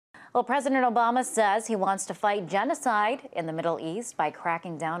Well, President Obama says he wants to fight genocide in the Middle East by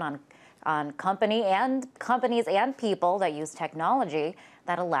cracking down on companies and people that use technology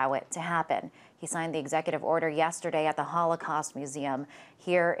that allow it to happen. He signed the executive order yesterday at the Holocaust Museum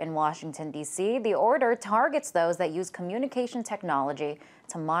here in Washington, D.C. The order targets those that use communication technology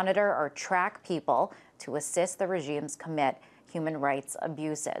to monitor or track people to assist the regimes commit human rights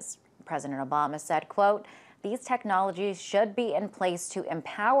abuses. President Obama said, quote, "These technologies should be in place to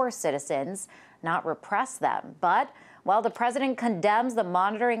empower citizens, not repress them." But while the president condemns the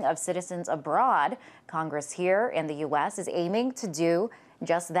monitoring of citizens abroad, Congress here in the U.S. is aiming to do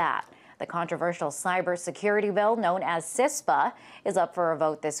just that. The controversial cybersecurity bill, known as Cispa, is up for a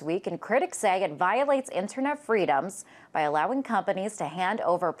vote this week, and critics say it violates internet freedoms by allowing companies to hand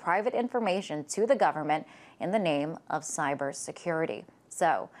over private information to the government in the name of cybersecurity.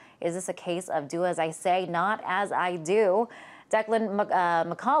 So, is this a case of do as I say, not as I do? Declan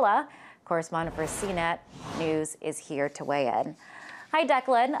McCullagh, correspondent for CNet News, is here to weigh in. Hi,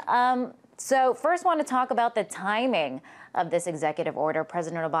 Declan. So first, want to talk about the timing of this executive order.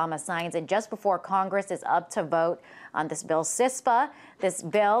 President Obama signs it just before Congress is up to vote on this bill, Cispa, this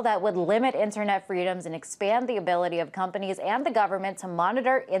bill that would limit internet freedoms and expand the ability of companies and the government to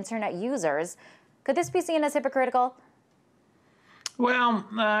monitor internet users. Could this be seen as hypocritical? Well,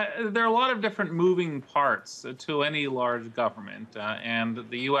 there are a lot of different moving parts to any large government, and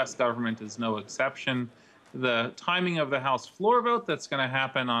the U.S. government is no exception. The timing of the House floor vote that's going to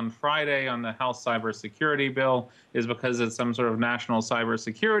happen on Friday on the House cybersecurity bill is because it's some sort of National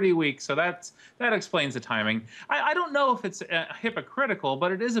Cybersecurity Week, so that explains the timing. I don't know if it's hypocritical,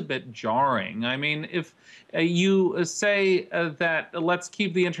 but it is a bit jarring. I mean, if you say that let's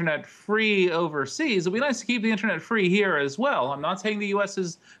keep the internet free overseas, it'd be nice to keep the internet free here as well. I'm not saying the U.S.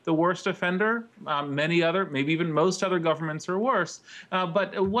 is the worst offender. Many other, maybe even most other governments are worse.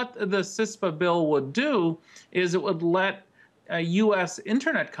 But what the Cispa bill would do is it would let U.S.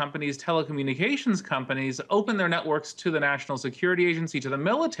 internet companies, telecommunications companies, open their networks to the National Security Agency, to the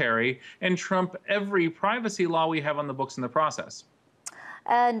military, and trump every privacy law we have on the books in the process.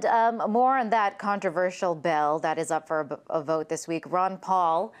 And more on that controversial bill that is up for a vote this week. Ron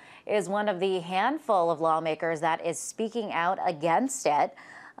Paul is one of the handful of lawmakers that is speaking out against it.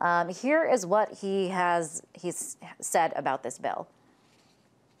 Here is what he's said about this bill.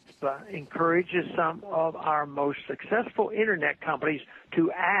 Encourages some of our most successful internet companies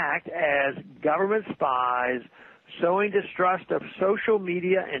to act as government spies, sowing distrust of social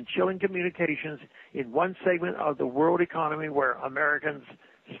media and chilling communications in one segment of the world economy where Americans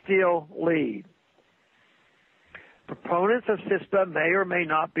still lead. Proponents of Cispa may or may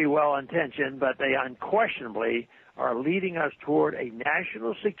not be well-intentioned, but they unquestionably are leading us toward a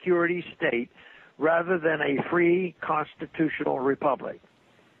national security state rather than a free constitutional republic.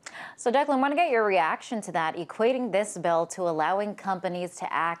 So, Declan, I want to get your reaction to that, equating this bill to allowing companies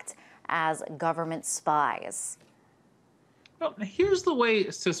to act as government spies. Well, here's the way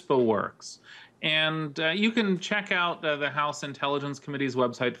Cispa works. And you can check out the House Intelligence Committee's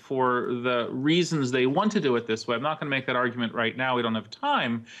website for the reasons they want to do it this way. I'm not going to make that argument right now. We don't have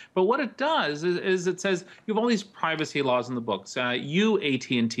time. But what it does is it says you have all these privacy laws in the books. You,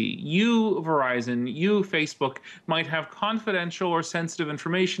 AT&T, you, Verizon, you, Facebook, might have confidential or sensitive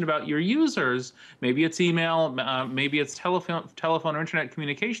information about your users. Maybe it's email, maybe it's telephone or internet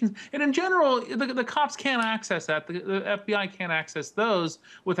communications. And in general, the cops can't access that. The FBI can't access those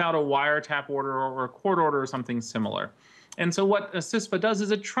without a wiretap order or a court order or something similar. And so what Cispa does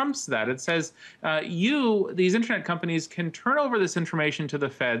is it trumps that. It says these internet companies, can turn over this information to the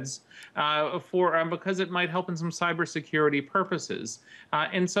feds because it might help in some cybersecurity purposes.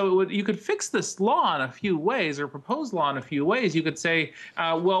 And so you could fix this law in a few ways, or propose law in a few ways. You could say,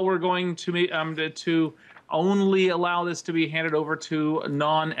 well, we're going to only allow this to be handed over to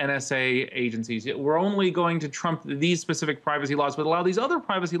non-NSA agencies. We're only going to trump these specific privacy laws, but allow these other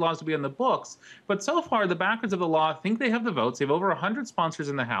privacy laws to be on the books. But so far, the backers of the law think they have the votes. They have over 100 sponsors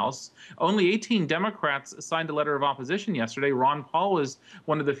in the House. Only 18 Democrats signed a letter of opposition yesterday. Ron Paul was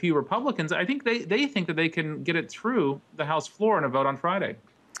one of the few Republicans. I think they think that they can get it through the House floor in a vote on Friday.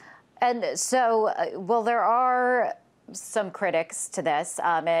 And so, well, there are some critics to this,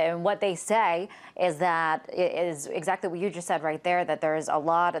 and what they say is that it is exactly what you just said right there, that there's a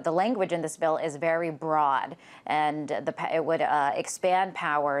lot of the language in this bill is very broad, and it would expand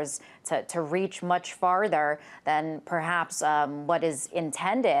powers to reach much farther than perhaps what is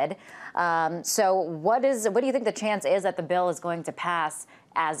intended. So what do you think the chance is that the bill is going to pass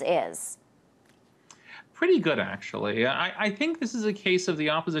as is? Pretty good, actually. I think this is a case of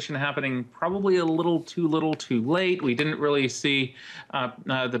the opposition happening probably a little too late. We didn't really see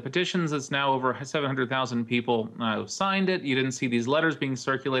the petitions. It's now over 700,000 people signed it. You didn't see these letters being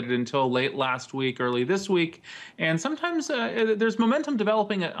circulated until late last week, early this week. And sometimes there's momentum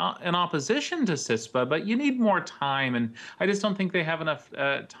developing in opposition to Cispa, but you need more time. And I just don't think they have enough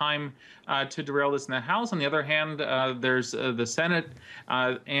time to derail this in the House. On the other hand, there's the Senate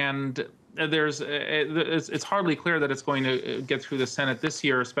and it's hardly clear that it's going to get through the Senate this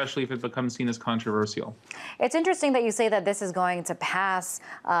year, especially if it becomes seen as controversial. It's interesting that you say that this is going to pass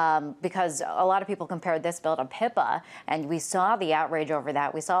because a lot of people compared this bill to PIPA, and we saw the outrage over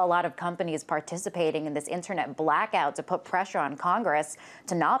that. We saw a lot of companies participating in this internet blackout to put pressure on Congress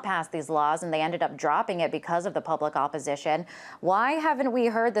to not pass these laws, and they ended up dropping it because of the public opposition. Why haven't we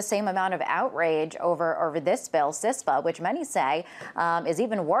heard the same amount of outrage over this bill, Cispa, which many say is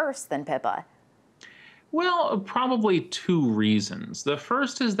even worse than PIPA? Well, probably two reasons. The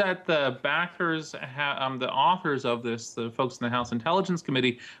first is that the backers, the authors of this, the folks in the House Intelligence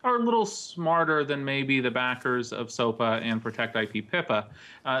Committee, are a little smarter than maybe the backers of SOPA and Protect IP PIPA.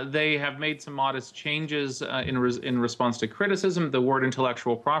 They have made some modest changes in response to criticism. The word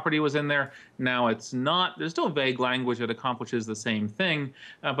intellectual property was in there. Now it's not. There's still vague language that accomplishes the same thing,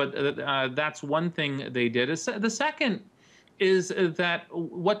 but that's one thing they did. The second is that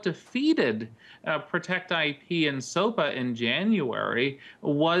what defeated Protect IP and SOPA in January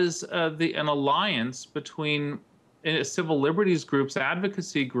was an alliance between civil liberties groups,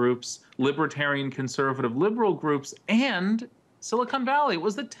 advocacy groups, libertarian, conservative, liberal groups, and Silicon Valley. It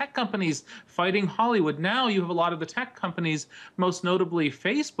was the tech companies fighting Hollywood. Now you have a lot of the tech companies, most notably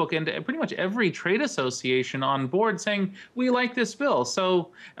Facebook, and pretty much every trade association on board saying, we like this bill. So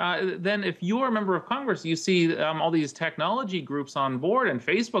then if you're a member of Congress, you see all these technology groups on board and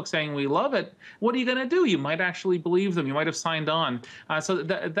Facebook saying, we love it. What are you going to do? You might actually believe them. You might have signed on. So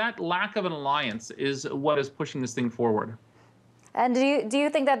that lack of an alliance is what is pushing this thing forward. And do you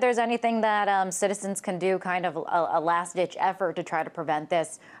think that there's anything that citizens can do, kind of a last-ditch effort to try to prevent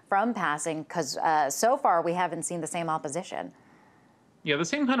this from passing? Because so far we haven't seen the same opposition. Yeah, the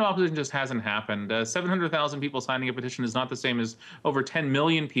same kind of opposition just hasn't happened. 700,000 people signing a petition is not the same as over 10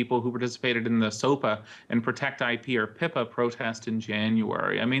 million people who participated in the SOPA and Protect IP or PIPA protest in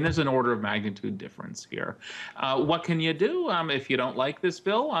January. I mean, there's an order of magnitude difference here. What can you do if you don't like this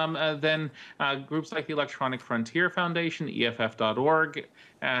bill? Then groups like the Electronic Frontier Foundation, EFF.org,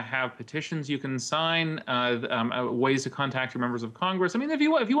 have petitions you can sign, ways to contact your members of Congress. I mean, if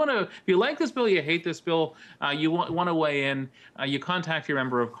you like this bill, you hate this bill, you want to weigh in, you contact your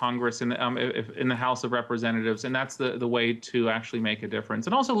member of Congress in the House of Representatives, and that's the way to actually make a difference.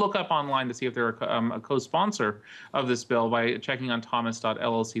 And also look up online to see if they're a co-sponsor of this bill by checking on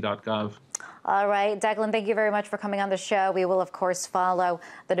thomas.llc.gov. All right, Declan, thank you very much for coming on the show. We will, of course, follow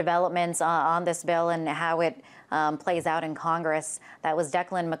the developments on this bill and how it plays out in Congress. That was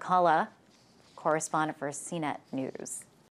Declan McCullagh, correspondent for CNet News.